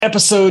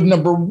Episode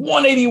number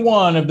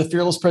 181 of the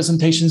Fearless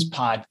Presentations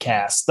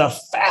podcast, the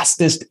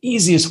fastest,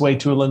 easiest way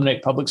to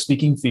eliminate public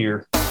speaking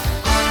fear. Want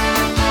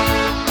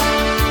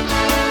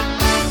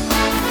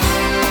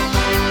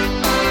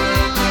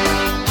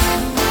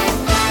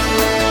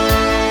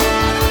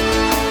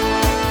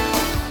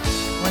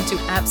to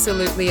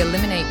absolutely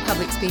eliminate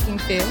public speaking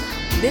fear?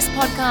 This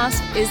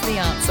podcast is the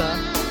answer.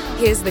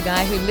 Here's the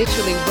guy who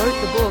literally wrote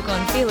the book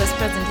on Fearless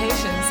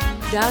Presentations,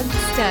 Doug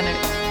Stannard.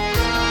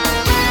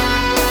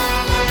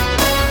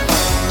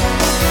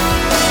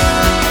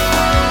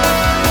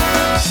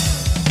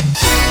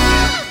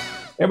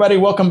 Everybody,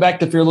 welcome back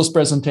to Fearless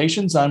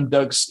Presentations. I'm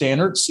Doug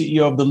Stannard,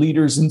 CEO of the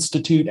Leaders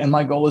Institute, and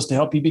my goal is to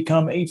help you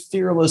become a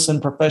fearless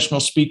and professional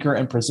speaker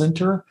and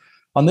presenter.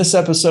 On this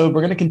episode,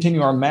 we're going to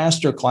continue our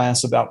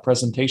masterclass about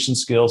presentation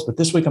skills, but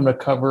this week I'm going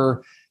to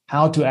cover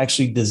how to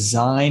actually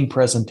design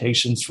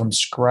presentations from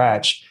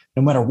scratch,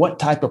 no matter what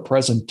type of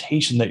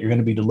presentation that you're going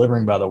to be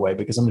delivering, by the way,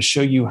 because I'm going to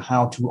show you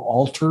how to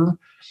alter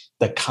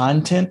the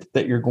content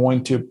that you're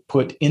going to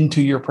put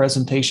into your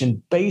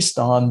presentation based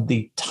on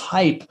the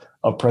type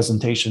of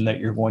presentation that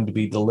you're going to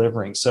be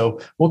delivering. So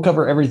we'll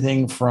cover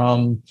everything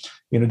from,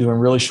 doing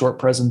really short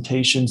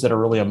presentations that are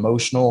really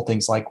emotional,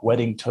 things like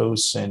wedding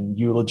toasts and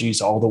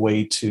eulogies, all the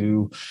way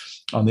to,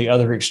 on the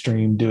other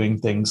extreme, doing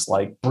things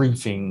like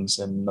briefings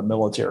and the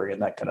military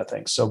and that kind of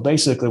thing. So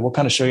basically, we'll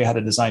kind of show you how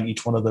to design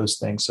each one of those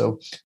things. So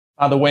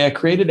by the way, I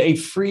created a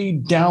free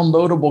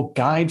downloadable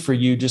guide for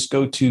you. Just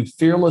go to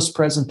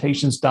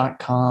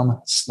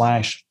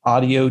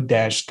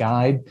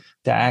fearlesspresentations.com/audio-guide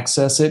to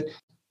access it.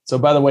 So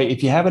by the way,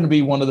 if you happen to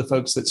be one of the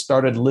folks that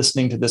started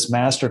listening to this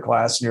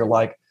masterclass and you're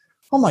like,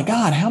 oh my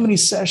God, how many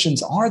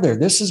sessions are there?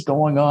 This is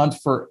going on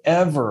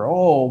forever.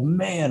 Oh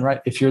man,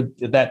 right? If you're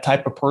that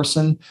type of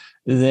person,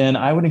 then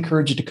I would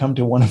encourage you to come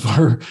to one of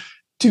our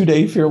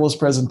 2-day Fearless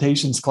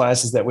Presentations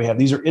classes that we have.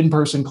 These are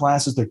in-person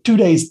classes. They're 2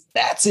 days.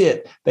 That's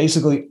it.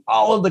 Basically,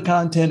 all of the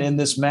content in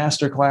this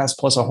masterclass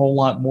plus a whole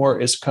lot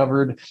more is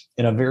covered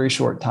in a very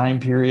short time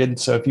period.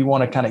 So if you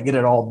want to kind of get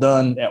it all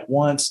done at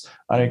once,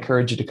 I'd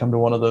encourage you to come to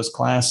one of those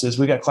classes.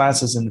 We got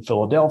classes in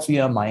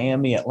Philadelphia,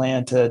 Miami,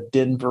 Atlanta,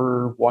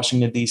 Denver,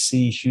 Washington,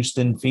 D.C.,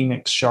 Houston,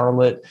 Phoenix,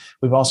 Charlotte.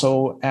 We've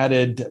also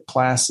added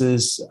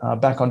classes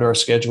back onto our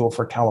schedule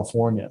for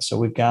California. So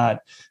we've got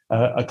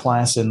a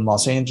class in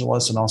Los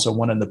Angeles and also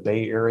one in the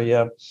Bay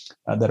Area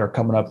that are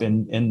coming up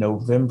in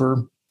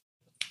November.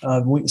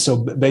 So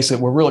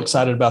basically, we're real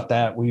excited about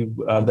that.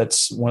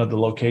 That's one of the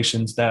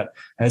locations that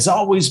has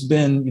always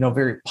been,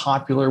 very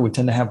popular. We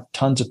tend to have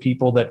tons of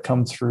people that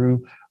come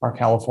through our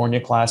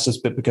California classes,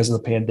 but because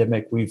of the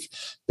pandemic, we've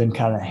been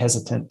kind of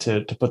hesitant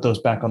to put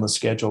those back on the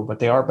schedule. But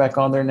they are back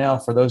on there now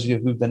for those of you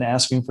who've been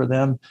asking for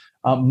them.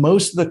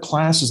 Most of the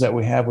classes that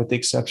we have, with the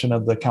exception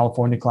of the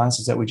California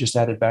classes that we just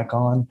added back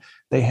on,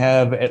 they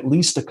have at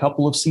least a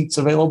couple of seats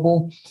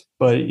available.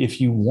 But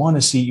if you want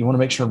a seat, you want to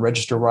make sure and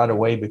register right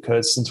away,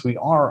 because since we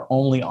are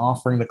only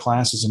offering the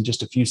classes in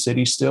just a few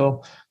cities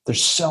still, they're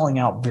selling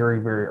out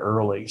very, very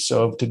early.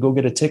 So to go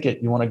get a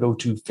ticket, you want to go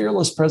to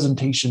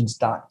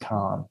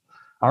fearlesspresentations.com.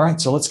 All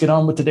right, so let's get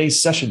on with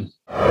today's session.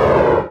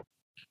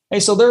 Hey,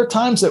 so there are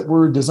times that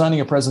we're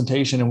designing a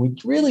presentation and we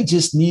really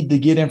just need to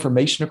get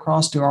information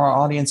across to our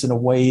audience in a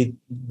way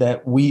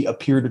that we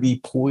appear to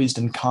be poised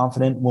and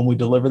confident when we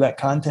deliver that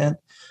content.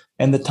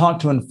 And the Talk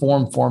to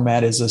Inform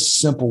format is a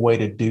simple way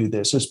to do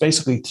this. So it's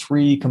basically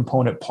 3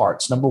 component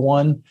parts. Number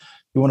one,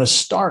 you want to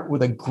start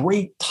with a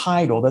great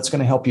title that's going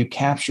to help you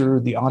capture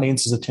the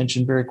audience's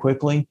attention very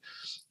quickly.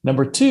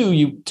 Number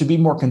two, to be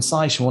more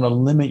concise, you want to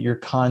limit your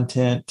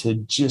content to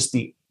just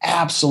the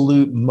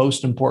absolute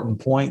most important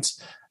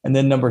points. And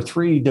then number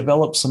 3,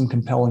 develop some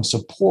compelling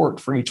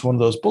support for each one of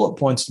those bullet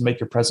points to make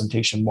your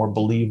presentation more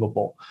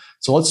believable.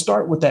 So let's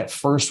start with that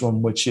first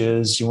one, which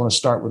is you want to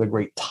start with a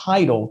great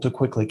title to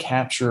quickly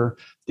capture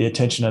the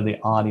attention of the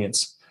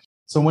audience.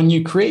 So when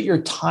you create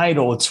your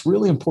title, it's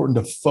really important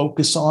to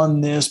focus on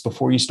this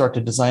before you start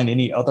to design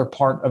any other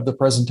part of the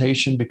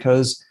presentation,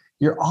 because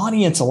your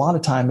audience a lot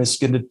of time is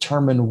going to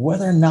determine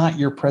whether or not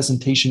your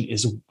presentation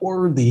is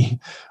worthy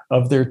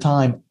of their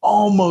time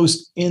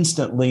almost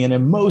instantly. And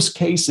in most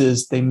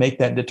cases, they make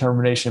that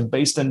determination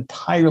based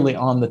entirely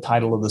on the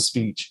title of the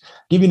speech. I'll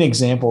give you an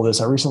example of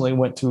this. I recently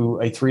went to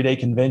a 3-day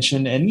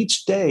convention, and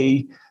each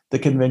day the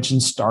convention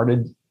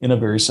started in a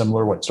very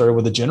similar way. It started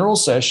with a general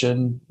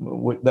session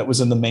that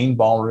was in the main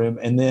ballroom.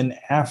 And then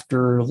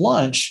after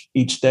lunch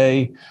each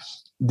day,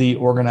 the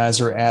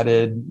organizer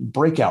added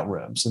breakout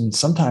rooms, and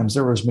sometimes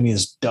there were as many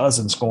as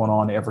dozens going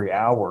on every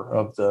hour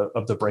of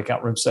the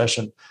breakout room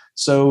session.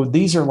 So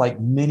these are like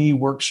mini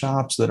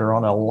workshops that are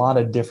on a lot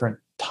of different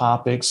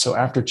topics. So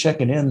after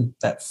checking in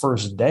that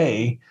first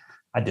day,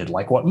 I did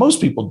like what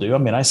most people do. I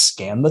mean, I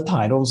scanned the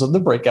titles of the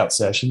breakout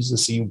sessions to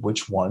see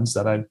which ones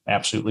that I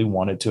absolutely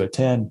wanted to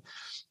attend.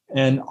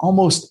 And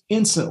almost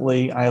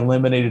instantly, I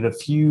eliminated a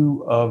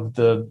few of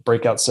the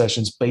breakout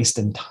sessions based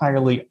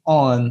entirely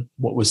on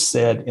what was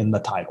said in the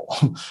title.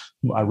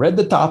 I read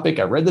the topic,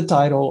 I read the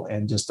title,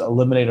 and just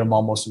eliminated them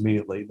almost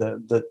immediately.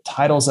 The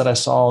titles that I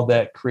saw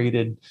that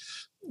created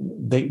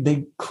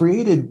they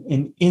created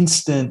an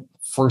instant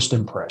first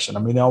impression. I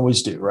mean, they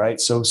always do, right?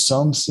 So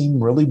some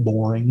seem really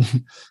boring,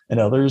 and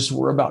others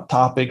were about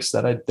topics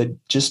that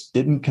just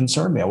didn't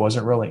concern me. I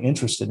wasn't really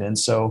interested in.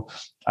 So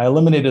I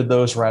eliminated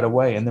those right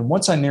away. And then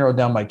once I narrowed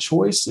down my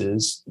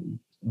choices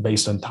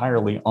based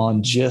entirely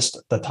on just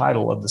the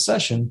title of the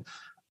session,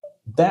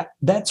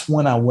 that's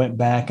when I went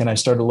back and I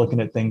started looking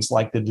at things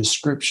like the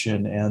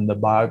description and the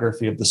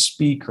biography of the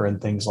speaker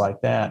and things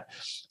like that.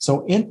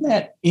 So in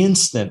that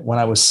instant, when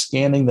I was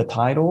scanning the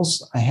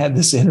titles, I had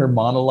this inner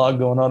monologue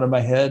going on in my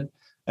head.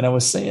 And I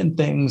was saying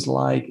things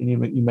like, and you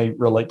may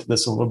relate to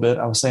this a little bit.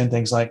 I was saying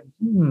things like,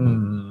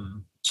 nope.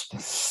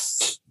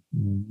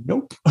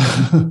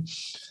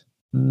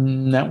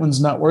 That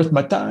one's not worth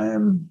my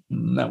time.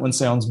 That one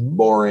sounds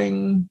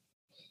boring.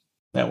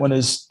 That one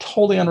is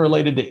totally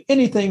unrelated to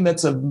anything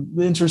that's of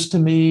interest to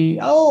me.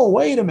 Oh,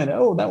 wait a minute.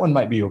 Oh, that one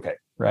might be okay.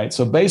 Right.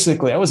 So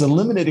basically, I was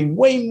eliminating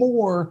way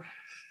more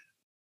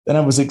than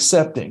I was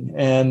accepting.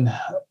 And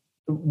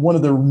one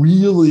of the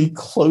really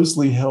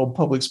closely held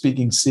public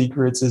speaking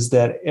secrets is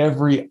that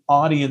every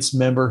audience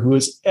member who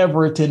has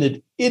ever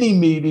attended any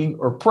meeting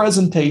or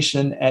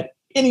presentation at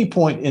any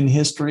point in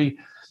history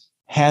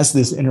has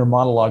this inner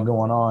monologue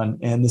going on.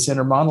 And this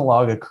inner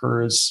monologue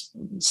occurs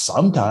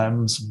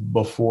sometimes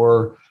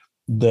before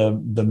the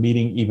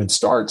meeting even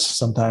starts.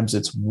 Sometimes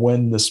it's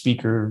when the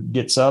speaker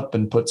gets up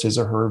and puts his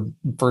or her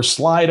first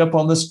slide up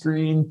on the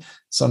screen.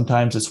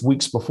 Sometimes it's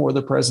weeks before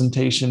the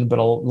presentation, but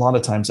a lot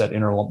of times that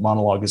inner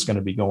monologue is going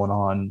to be going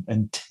on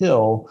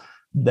until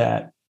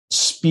that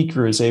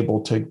speaker is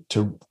able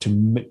to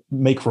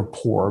make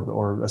rapport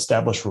or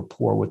establish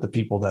rapport with the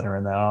people that are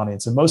in that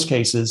audience. In most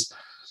cases,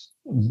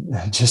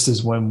 just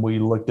as when we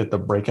looked at the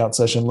breakout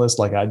session list,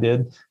 like I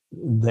did,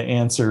 the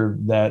answer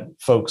that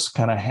folks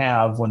kind of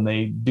have when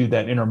they do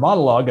that inner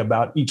monologue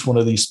about each one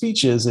of these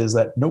speeches is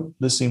that, nope,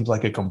 this seems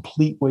like a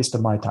complete waste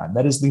of my time.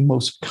 That is the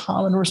most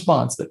common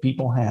response that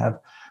people have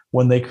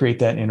when they create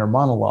that inner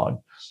monologue.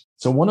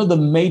 So one of the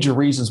major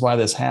reasons why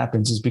this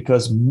happens is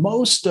because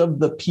most of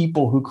the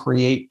people who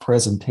create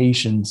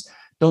presentations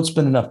don't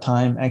spend enough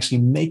time actually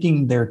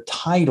making their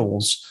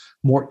titles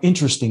more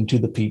interesting to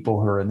the people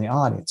who are in the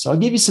audience. So I'll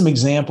give you some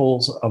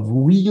examples of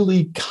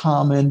really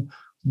common,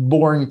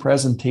 boring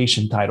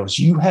presentation titles.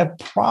 You have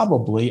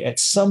probably at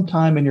some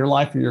time in your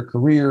life or your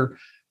career,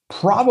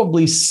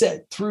 probably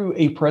sat through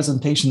a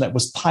presentation that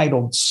was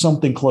titled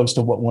something close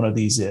to what one of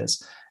these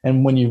is.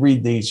 And when you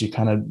read these, you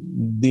kind of,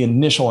 the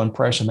initial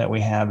impression that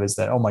we have is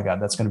that, oh my God,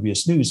 that's going to be a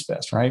snooze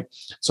fest, right?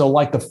 So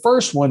like the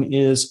first one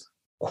is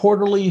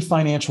quarterly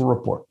financial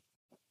report.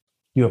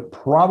 You have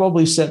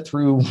probably sat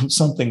through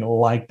something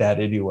like that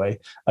anyway.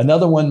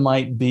 Another one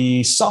might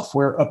be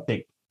software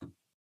update,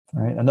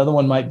 right? Another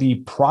one might be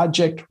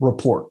project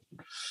report.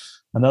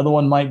 Another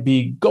one might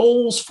be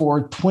goals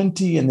for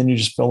 20, and then you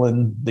just fill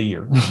in the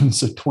year.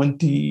 So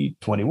 20,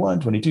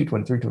 21, 22,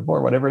 23,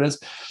 24, whatever it is.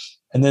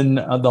 And then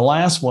the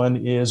last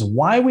one is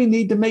why we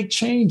need to make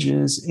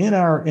changes in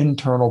our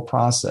internal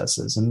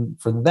processes. And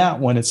for that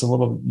one, it's a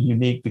little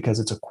unique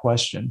because it's a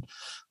question.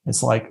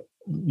 It's like,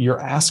 you're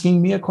asking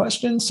me a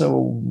question.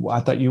 So I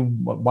thought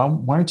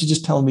why aren't you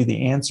just telling me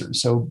the answer?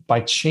 So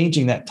by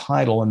changing that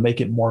title and make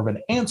it more of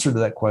an answer to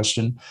that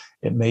question,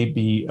 it may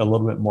be a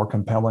little bit more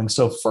compelling.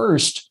 So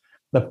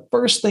the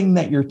first thing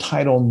that your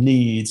title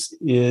needs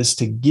is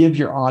to give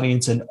your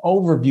audience an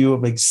overview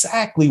of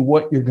exactly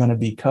what you're going to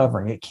be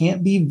covering. It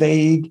can't be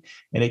vague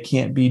and it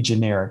can't be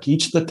generic.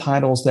 Each of the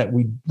titles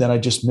that I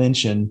just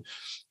mentioned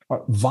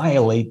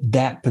violate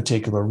that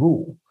particular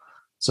rule.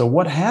 So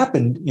what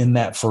happened in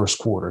that first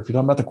quarter? If you're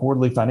talking about the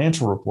quarterly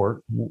financial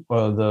report,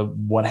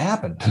 what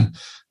happened?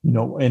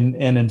 And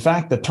in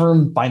fact, the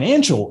term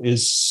financial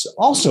is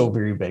also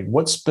very vague.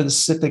 What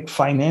specific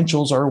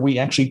financials are we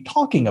actually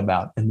talking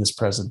about in this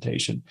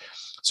presentation?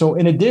 So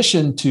in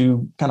addition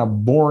to kind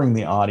of boring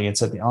the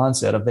audience at the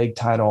onset, a vague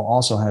title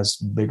also has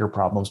bigger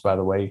problems, by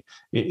the way.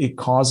 It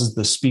causes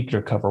the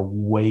speaker to cover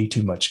way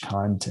too much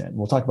content.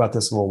 We'll talk about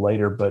this a little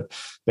later, but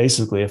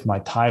basically if my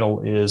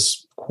title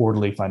is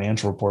quarterly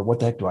financial report, what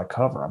the heck do I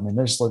cover? I mean,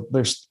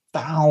 there's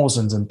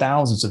thousands and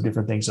thousands of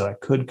different things that I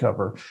could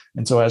cover.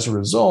 And so as a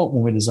result,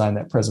 when we design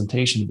that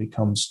presentation,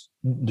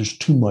 there's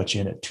too much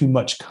in it, too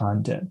much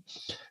content.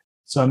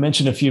 So I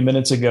mentioned a few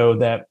minutes ago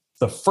that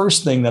the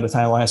first thing that a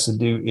title has to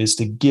do is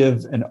to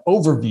give an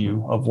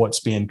overview of what's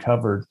being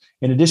covered.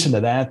 In addition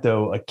to that,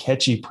 though, a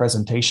catchy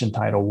presentation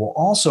title will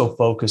also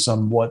focus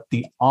on what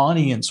the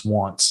audience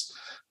wants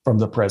from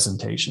the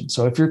presentation.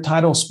 So if your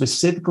title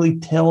specifically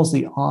tells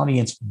the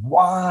audience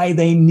why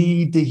they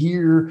need to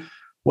hear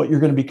what you're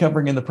going to be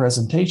covering in the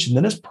presentation,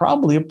 then it's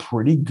probably a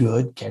pretty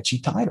good, catchy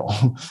title.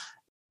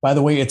 By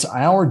the way, it's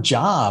our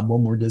job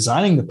when we're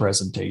designing the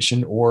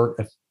presentation, or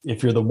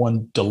if you're the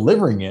one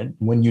delivering it,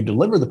 when you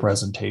deliver the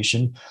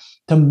presentation,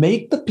 to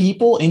make the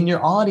people in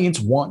your audience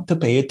want to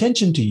pay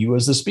attention to you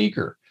as the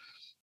speaker.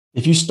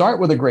 If you start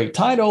with a great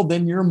title,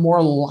 then you're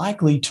more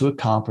likely to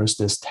accomplish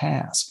this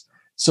task.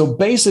 So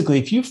basically,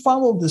 if you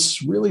follow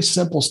this really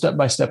simple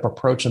step-by-step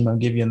approach I'm going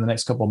to give you in the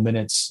next couple of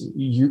minutes,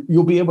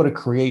 you'll be able to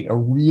create a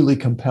really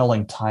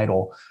compelling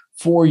title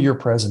for your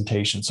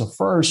presentation. So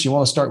first, you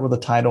want to start with a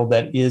title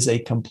that is a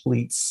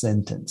complete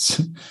sentence.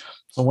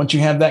 So once you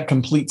have that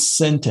complete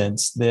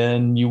sentence,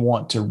 then you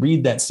want to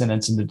read that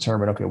sentence and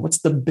determine, okay, what's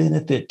the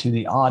benefit to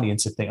the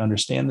audience if they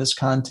understand this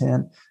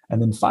content?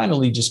 And then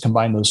finally, just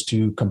combine those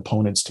two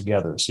components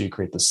together. So you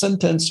create the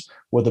sentence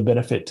with a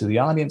benefit to the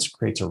audience,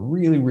 creates a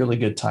really, really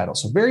good title.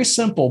 So very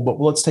simple, but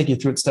let's take you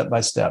through it step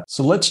by step.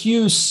 So let's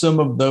use some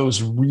of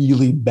those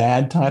really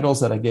bad titles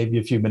that I gave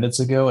you a few minutes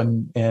ago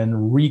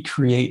and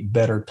recreate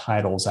better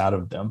titles out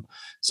of them.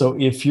 So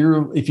if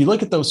you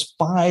look at those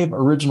 5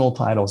 original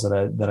titles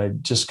that I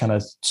just kind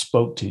of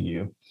spoke to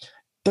you,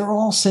 they're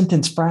all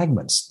sentence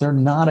fragments. They're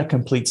not a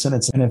complete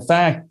sentence. And in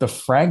fact, the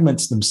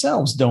fragments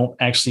themselves don't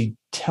actually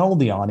tell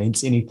the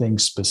audience anything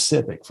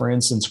specific. For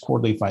instance,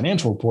 quarterly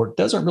financial report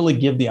doesn't really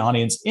give the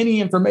audience any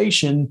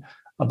information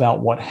about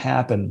what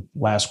happened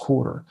last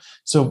quarter.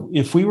 So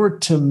if we were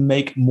to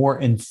make more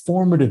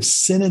informative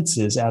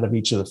sentences out of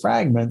each of the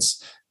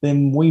fragments,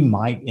 then we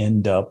might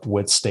end up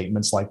with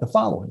statements like the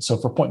following. So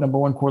for point number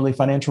 1, quarterly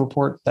financial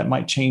report, that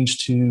might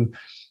change to,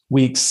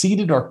 we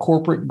exceeded our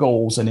corporate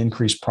goals and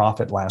increased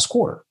profit last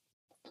quarter.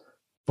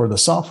 For the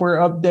software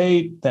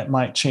update, that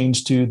might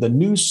change to, the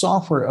new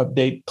software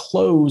update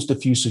closed a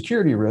few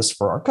security risks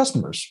for our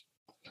customers.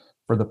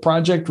 For the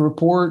project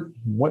report,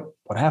 what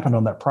happened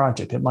on that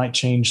project? It might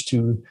change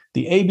to,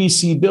 the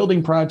ABC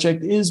building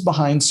project is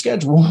behind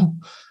schedule.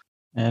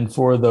 And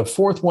for the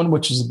 4th one,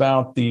 which is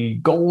about the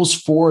goals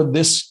for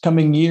this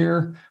coming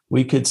year,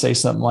 we could say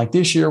something like,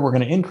 this year, we're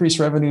going to increase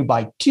revenue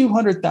by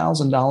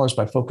 $200,000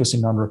 by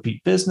focusing on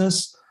repeat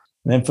business.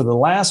 And then for the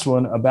last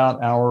one,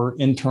 about our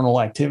internal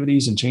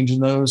activities and changing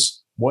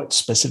those, what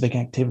specific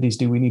activities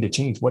do we need to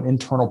change? What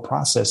internal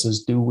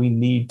processes do we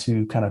need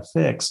to kind of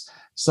fix?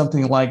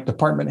 Something like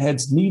department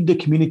heads need to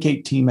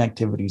communicate team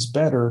activities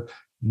better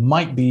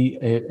might be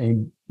a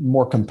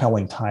more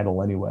compelling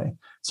title anyway.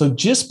 So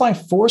just by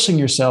forcing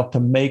yourself to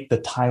make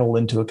the title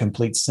into a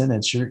complete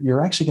sentence,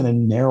 you're actually going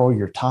to narrow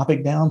your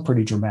topic down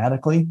pretty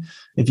dramatically.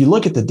 If you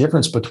look at the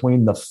difference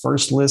between the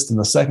first list and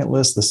the second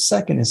list, the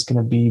second is going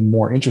to be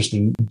more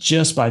interesting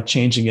just by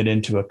changing it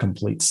into a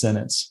complete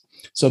sentence.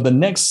 So the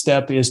next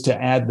step is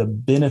to add the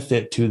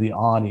benefit to the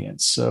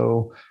audience.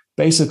 So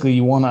basically,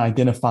 you want to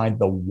identify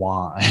the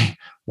why.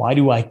 Why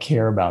do I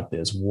care about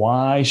this?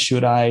 Why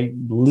should I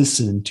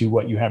listen to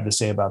what you have to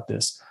say about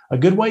this? A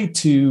good way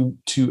to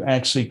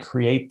actually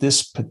create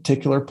this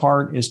particular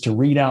part is to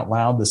read out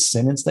loud the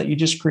sentence that you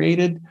just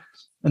created,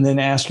 and then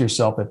ask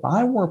yourself, if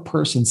I were a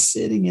person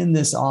sitting in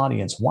this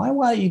audience, why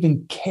would I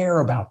even care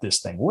about this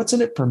thing? What's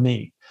in it for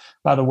me?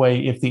 By the way,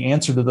 if the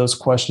answer to those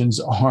questions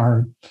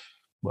are,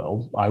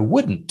 well, I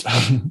wouldn't,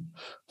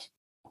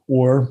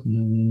 or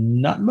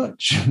not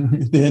much,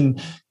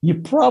 then you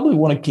probably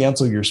want to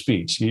cancel your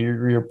speech.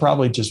 You're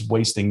probably just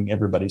wasting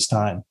everybody's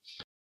time.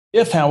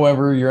 If,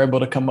 however, you're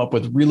able to come up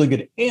with really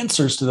good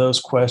answers to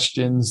those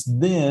questions,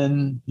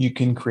 then you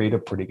can create a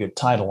pretty good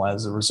title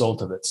as a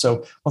result of it.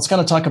 So let's kind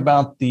of talk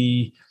about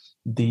the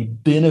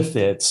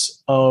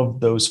benefits of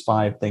those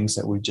 5 things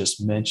that we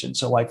just mentioned.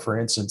 So like, for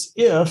instance,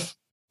 if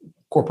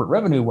corporate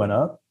revenue went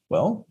up,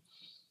 well,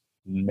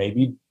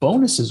 maybe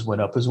bonuses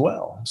went up as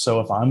well.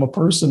 So if I'm a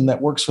person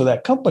that works for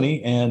that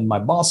company and my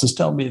boss is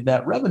telling me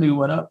that revenue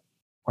went up,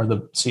 or the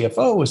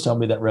CFO is telling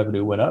me that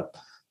revenue went up,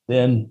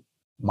 then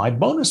my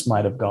bonus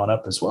might have gone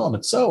up as well.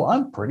 And so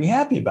I'm pretty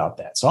happy about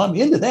that. So I'm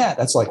into that.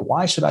 That's like,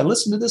 why should I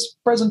listen to this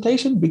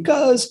presentation?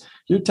 Because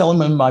you're telling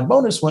me my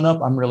bonus went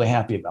up. I'm really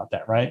happy about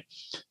that, right?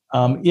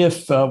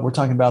 If we're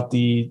talking about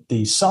the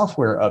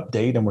software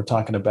update and we're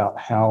talking about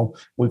how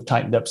we've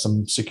tightened up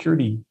some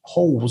security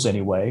holes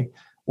anyway,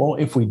 well,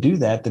 if we do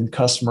that, then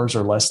customers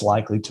are less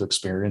likely to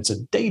experience a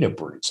data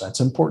breach. That's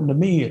important to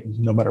me,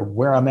 no matter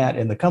where I'm at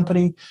in the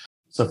company.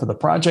 So for the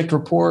project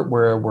report,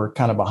 where we're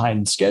kind of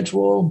behind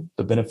schedule,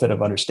 the benefit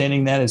of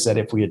understanding that is that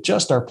if we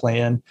adjust our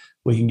plan,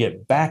 we can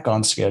get back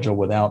on schedule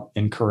without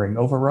incurring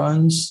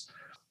overruns.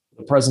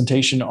 The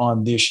presentation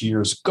on this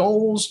year's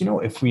goals,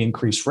 if we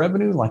increase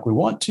revenue like we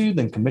want to,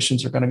 then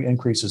commissions are going to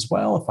increase as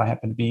well. If I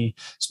happen to be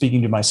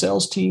speaking to my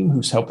sales team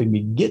who's helping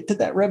me get to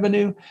that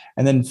revenue.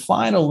 And then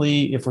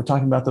finally, if we're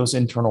talking about those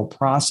internal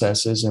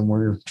processes and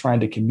we're trying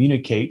to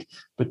communicate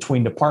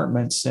between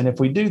departments, and if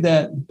we do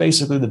that,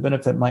 basically the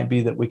benefit might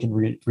be that we can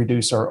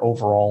reduce our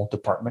overall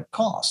department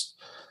cost.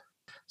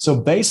 So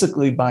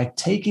basically, by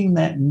taking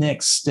that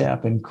next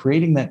step and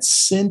creating that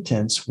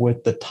sentence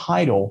with the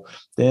title,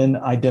 then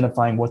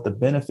identifying what the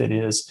benefit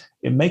is,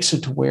 it makes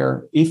it to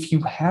where if you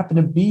happen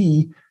to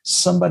be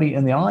somebody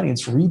in the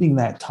audience reading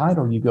that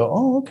title, you go,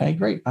 oh, okay,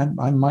 great. I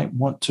might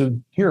want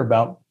to hear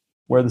about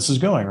where this is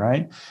going,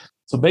 right?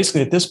 So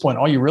basically, at this point,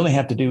 all you really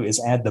have to do is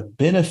add the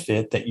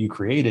benefit that you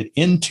created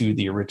into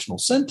the original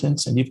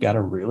sentence, and you've got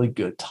a really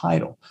good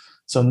title.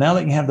 So now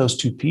that you have those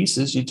 2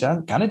 pieces, you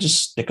kind of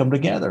just stick them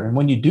together. And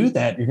when you do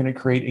that, you're going to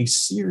create a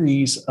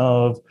series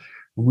of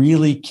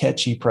really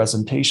catchy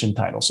presentation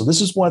titles. So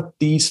this is what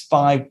these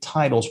 5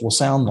 titles will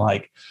sound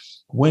like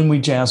when we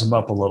jazz them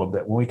up a little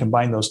bit, when we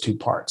combine those 2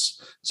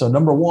 parts. So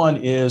number 1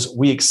 is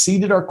we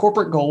exceeded our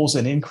corporate goals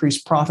and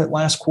increased profit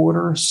last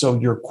quarter, so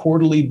your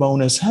quarterly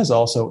bonus has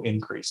also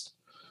increased.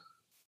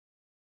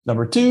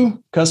 Number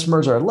 2,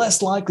 customers are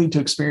less likely to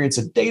experience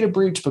a data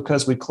breach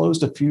because we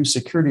closed a few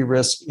security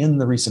risks in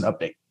the recent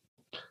update.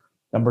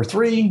 Number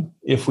 3,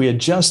 if we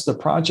adjust the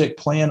project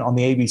plan on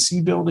the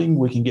ABC building,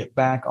 we can get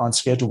back on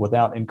schedule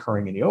without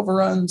incurring any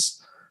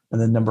overruns. And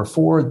then number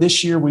 4,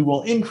 this year we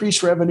will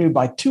increase revenue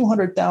by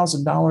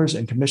 $200,000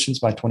 and commissions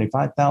by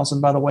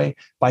 $25,000, by the way,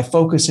 by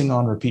focusing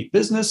on repeat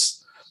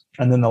business.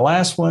 And then the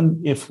last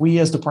one, if we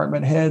as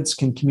department heads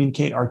can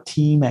communicate our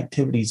team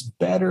activities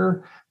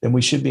better, then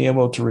we should be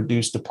able to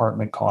reduce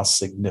department costs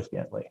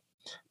significantly.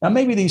 Now,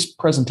 maybe these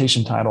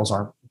presentation titles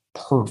aren't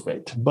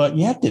perfect, but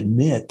you have to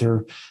admit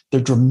they're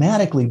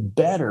dramatically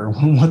better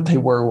than what they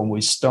were when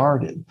we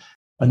started.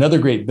 Another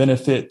great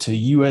benefit to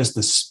you as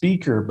the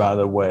speaker, by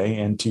the way,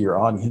 and to your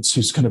audience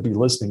who's going to be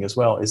listening as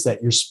well, is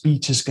that your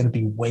speech is going to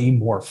be way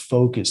more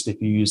focused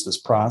if you use this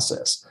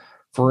process.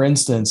 For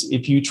instance,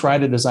 if you try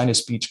to design a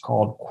speech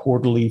called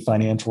Quarterly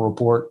Financial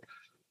Report,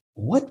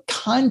 what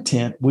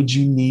content would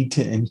you need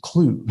to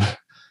include?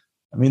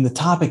 I mean, the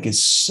topic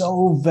is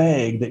so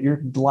vague that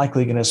you're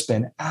likely going to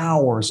spend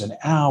hours and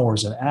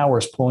hours and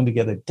hours pulling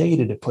together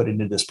data to put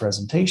into this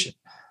presentation.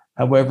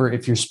 However,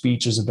 if your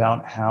speech is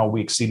about how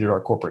we exceeded our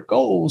corporate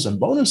goals and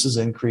bonuses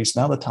increased,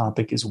 now the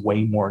topic is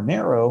way more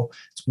narrow.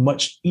 It's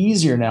much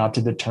easier now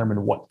to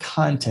determine what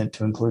content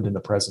to include in the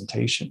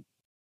presentation.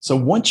 So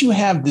once you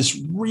have this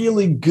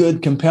really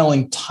good,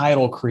 compelling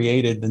title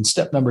created, then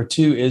step number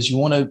 2 is you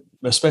want to,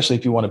 especially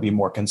if you want to be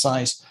more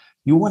concise,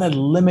 you want to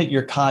limit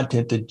your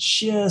content to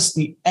just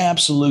the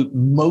absolute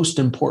most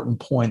important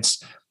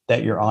points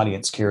that your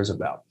audience cares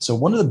about. So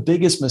one of the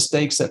biggest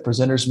mistakes that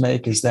presenters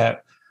make is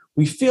that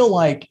we feel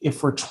like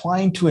if we're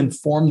trying to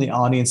inform the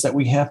audience that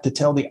we have to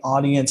tell the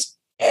audience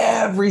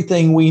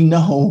everything we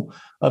know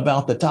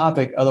about the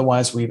topic.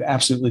 Otherwise, we've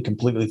absolutely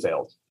completely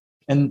failed.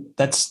 And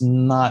that's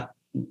not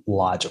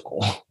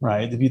logical,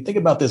 right? If you think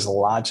about this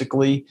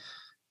logically,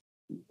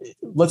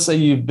 let's say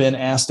you've been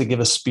asked to give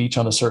a speech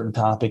on a certain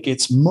topic.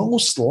 It's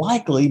most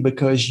likely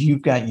because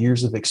you've got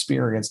years of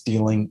experience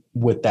dealing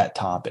with that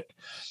topic.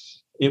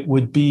 It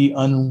would be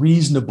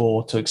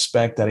unreasonable to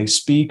expect that a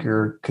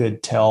speaker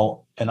could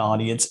tell an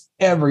audience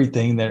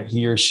everything that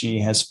he or she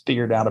has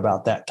figured out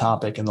about that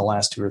topic in the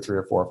last 2 or 3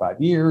 or 4 or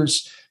 5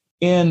 years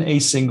in a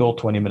single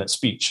 20-minute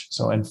speech.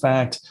 So in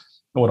fact,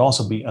 it would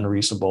also be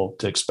unreasonable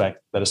to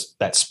expect that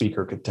that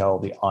speaker could tell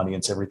the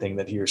audience everything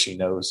that he or she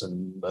knows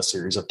in a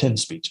series of 10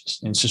 speeches.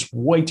 And it's just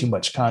way too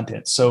much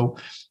content. So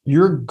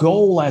your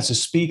goal as a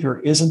speaker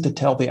isn't to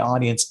tell the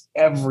audience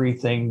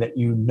everything that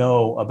you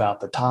know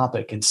about the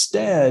topic.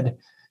 Instead,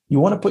 you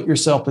want to put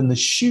yourself in the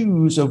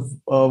shoes of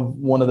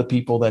one of the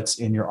people that's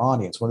in your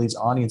audience, one of these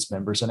audience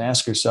members, and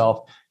ask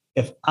yourself,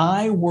 if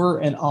I were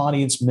an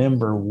audience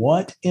member,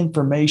 what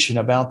information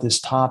about this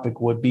topic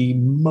would be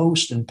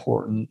most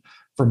important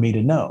for me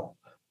to know?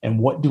 And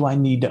what do I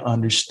need to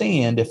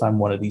understand if I'm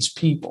one of these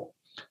people?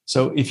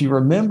 So if you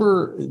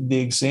remember the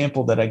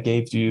example that I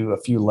gave you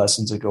a few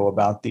lessons ago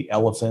about the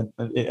elephant,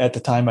 at the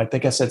time, I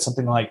think I said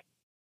something like,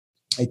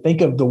 I think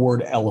of the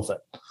word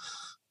elephant.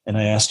 And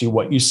I asked you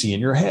what you see in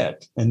your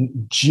head.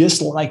 And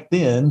just like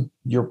then,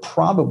 you're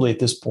probably at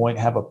this point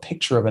have a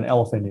picture of an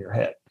elephant in your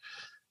head.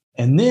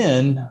 And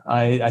then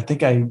I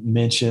think I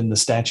mentioned the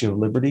Statue of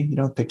Liberty,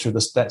 picture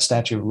that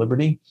Statue of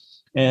Liberty.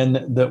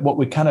 And what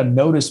we kind of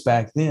noticed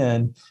back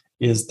then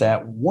is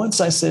that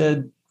once I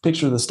said,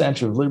 picture the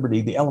Statue of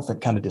Liberty, the elephant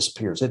kind of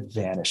disappears. It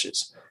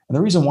vanishes. And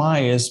the reason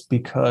why is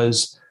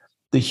because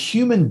the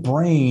human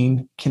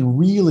brain can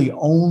really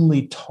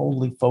only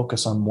totally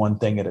focus on one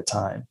thing at a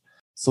time.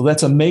 So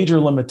that's a major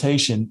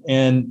limitation,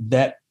 and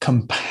that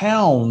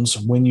compounds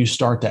when you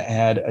start to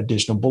add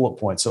additional bullet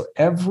points. So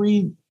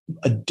every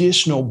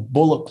additional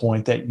bullet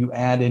point that you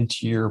add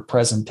into your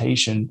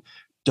presentation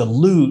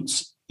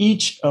dilutes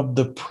each of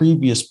the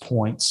previous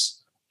points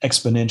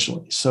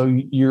exponentially. So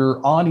your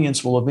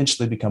audience will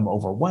eventually become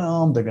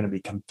overwhelmed. They're going to be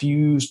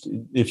confused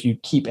if you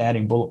keep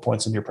adding bullet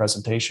points in your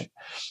presentation.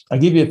 I'll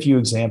give you a few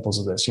examples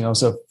of this.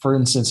 So for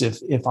instance,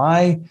 if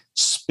I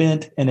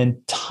spent an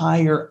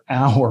entire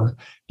hour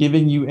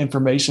giving you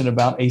information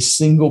about a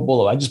single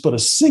bullet, I just put a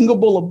single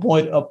bullet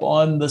point up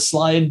on the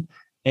slide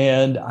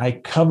and I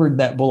covered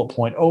that bullet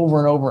point over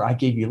and over. I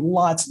gave you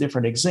lots of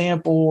different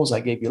examples. I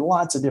gave you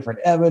lots of different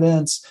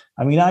evidence.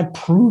 I mean, I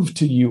proved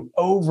to you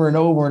over and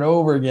over and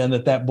over again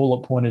that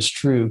bullet point is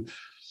true.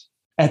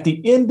 At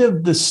the end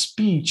of the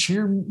speech,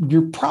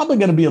 you're probably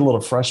going to be a little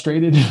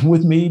frustrated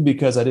with me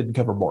because I didn't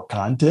cover more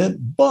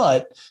content.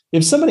 But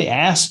if somebody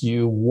asks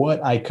you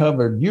what I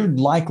covered, you'd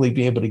likely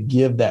be able to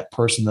give that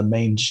person the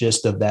main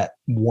gist of that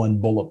one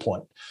bullet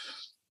point.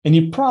 And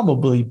you'd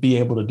probably be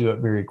able to do it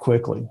very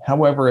quickly.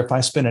 However, if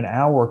I spent an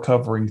hour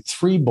covering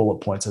 3 bullet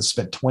points, I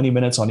spent 20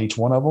 minutes on each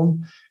one of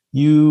them,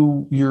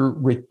 your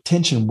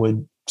retention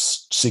would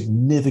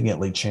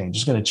significantly change.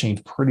 It's going to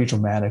change pretty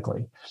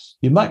dramatically.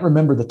 You might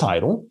remember the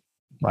title,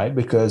 right?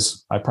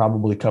 Because I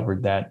probably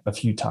covered that a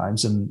few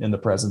times in the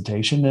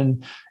presentation.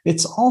 And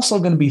it's also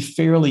going to be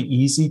fairly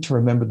easy to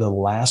remember the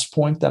last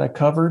point that I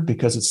covered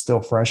because it's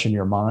still fresh in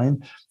your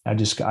mind. I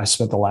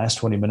spent the last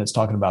 20 minutes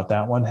talking about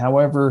that one.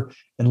 However,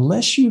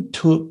 unless you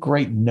took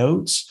great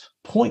notes,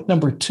 point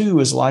number 2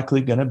 is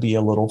likely going to be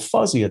a little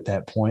fuzzy at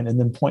that point. And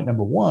then point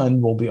number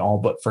 1 will be all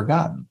but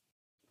forgotten.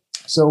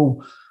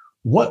 So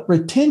what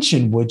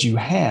retention would you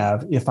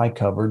have if I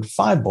covered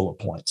 5 bullet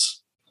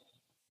points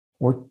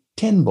or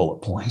 10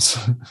 bullet points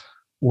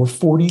or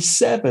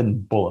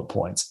 47 bullet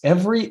points?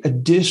 Every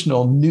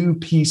additional new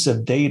piece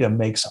of data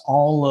makes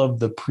all of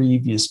the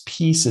previous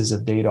pieces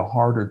of data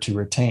harder to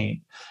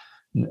retain.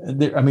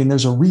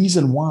 There's a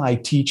reason why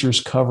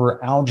teachers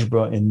cover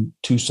algebra in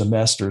 2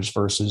 semesters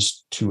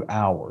versus 2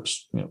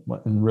 hours.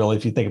 And really,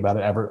 if you think about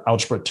it,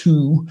 algebra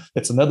 2,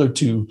 that's another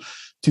two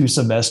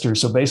semesters.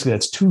 So basically,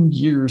 that's 2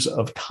 years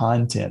of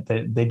content.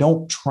 They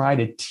don't try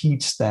to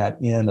teach that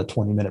in a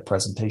 20-minute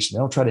presentation. They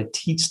don't try to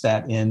teach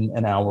that in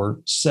an hour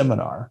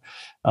seminar.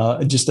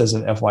 Just as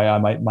an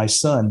FYI, my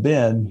son,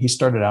 Ben, he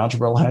started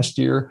algebra last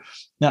year.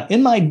 Now,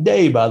 in my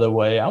day, by the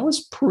way, I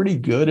was pretty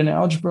good in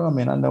algebra.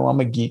 I know I'm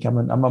a geek. I'm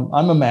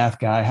a math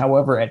guy.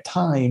 However, at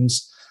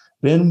times,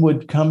 Ben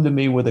would come to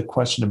me with a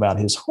question about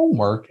his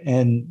homework.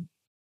 And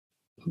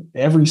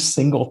every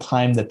single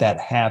time that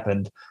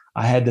happened,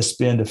 I had to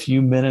spend a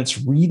few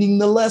minutes reading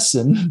the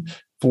lesson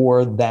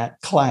for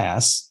that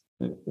class.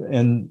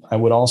 And I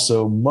would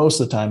also, most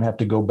of the time, have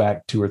to go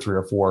back 2 or 3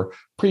 or 4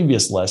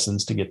 previous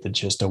lessons to get the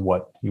gist of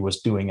what he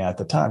was doing at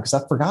the time, because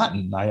I've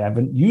forgotten. I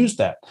haven't used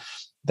that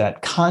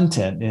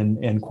content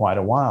in quite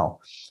a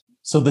while.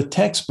 So the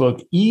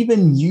textbook,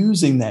 even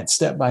using that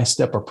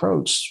step-by-step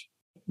approach,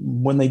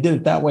 when they did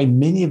it that way,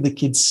 many of the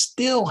kids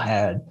still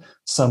had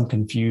some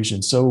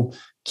confusion. So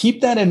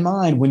keep that in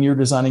mind when you're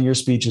designing your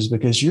speeches,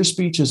 because your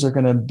speeches are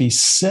going to be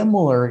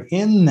similar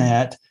in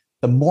that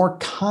the more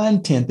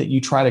content that you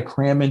try to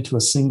cram into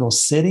a single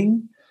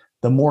sitting,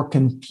 the more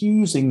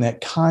confusing that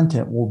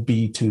content will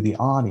be to the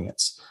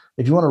audience.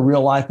 If you want a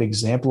real life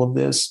example of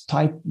this,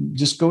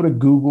 just go to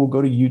Google,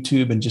 go to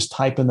YouTube, and just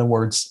type in the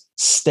words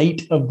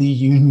State of the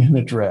Union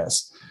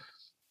Address.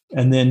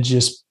 And then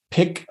just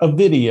pick a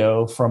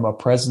video from a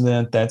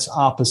president that's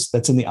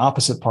in the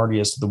opposite party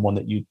as to the one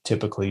that you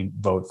typically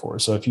vote for.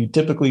 So if you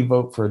typically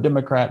vote for a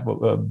Democrat,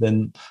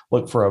 then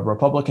look for a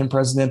Republican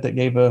president that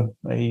gave a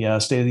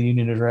State of the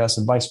Union address,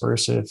 and vice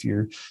versa. If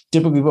you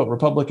typically vote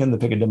Republican, then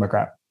pick a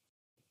Democrat.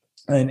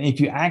 And if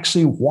you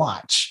actually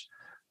watch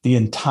the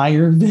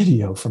entire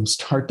video from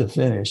start to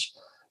finish,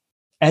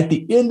 at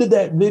the end of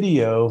that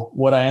video,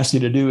 what I ask you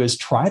to do is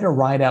try to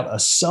write out a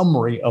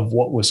summary of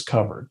what was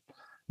covered.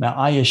 Now,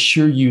 I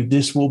assure you,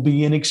 this will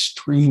be an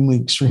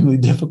extremely, extremely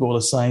difficult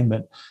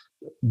assignment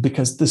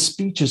because the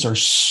speeches are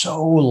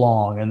so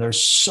long and they're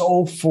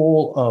so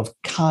full of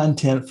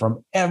content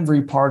from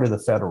every part of the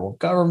federal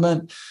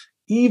government.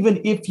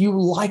 Even if you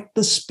like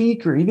the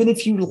speaker, even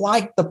if you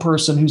like the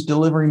person who's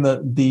delivering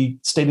the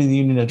State of the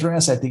Union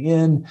address at the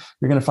end,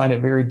 you're going to find it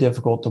very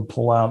difficult to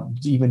pull out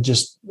even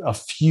just a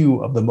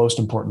few of the most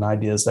important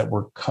ideas that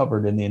were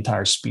covered in the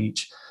entire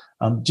speech.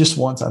 Just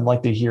once, I'd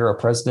like to hear a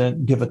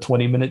president give a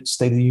 20-minute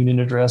State of the Union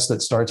address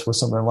that starts with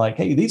something like,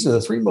 hey, these are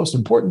the 3 most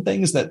important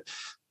things that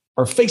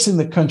are facing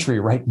the country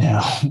right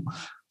now.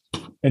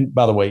 And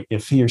by the way,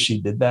 if he or she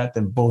did that,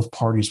 then both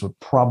parties would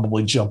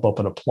probably jump up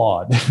and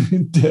applaud.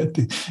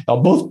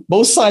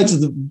 Both sides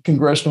of the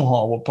congressional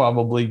hall will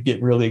probably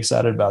get really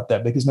excited about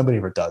that because nobody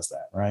ever does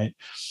that, right?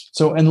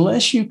 So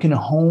unless you can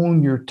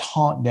hone your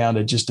talk down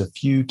to just a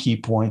few key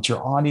points,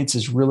 your audience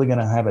is really going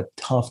to have a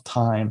tough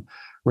time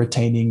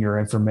retaining your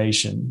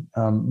information.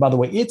 By the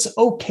way, it's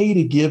okay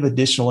to give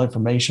additional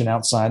information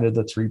outside of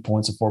the 3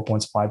 points or 4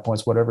 points, 5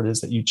 points, whatever it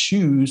is that you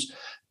choose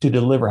to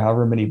deliver,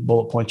 however many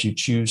bullet points you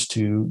choose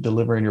to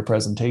deliver in your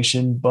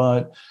presentation.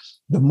 But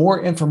the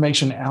more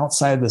information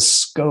outside the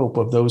scope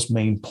of those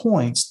main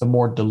points, the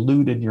more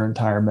diluted your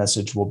entire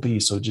message will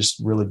be. So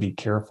just really be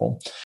careful.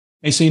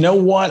 Hey, so you know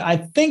what? I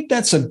think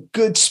that's a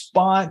good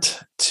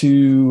spot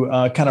to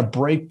kind of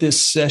break this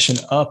session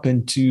up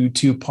into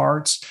 2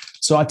 parts.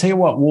 So I tell you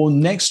what,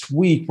 next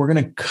week, we're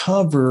going to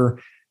cover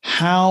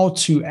how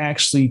to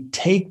actually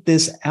take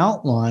this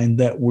outline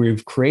that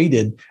we've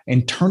created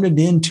and turn it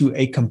into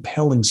a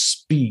compelling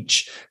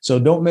speech. So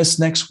don't miss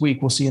next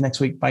week. We'll see you next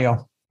week. Bye,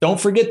 y'all. Don't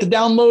forget to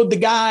download the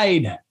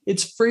guide.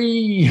 It's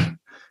free.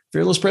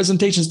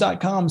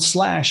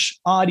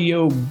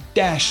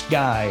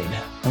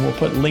 fearlesspresentations.com/audio-guide. And we'll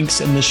put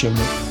links in the show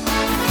notes.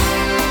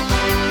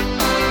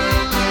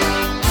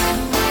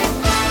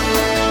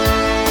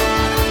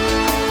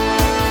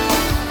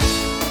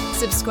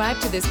 Subscribe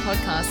to this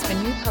podcast for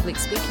new public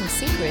speaking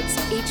secrets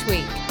each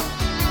week.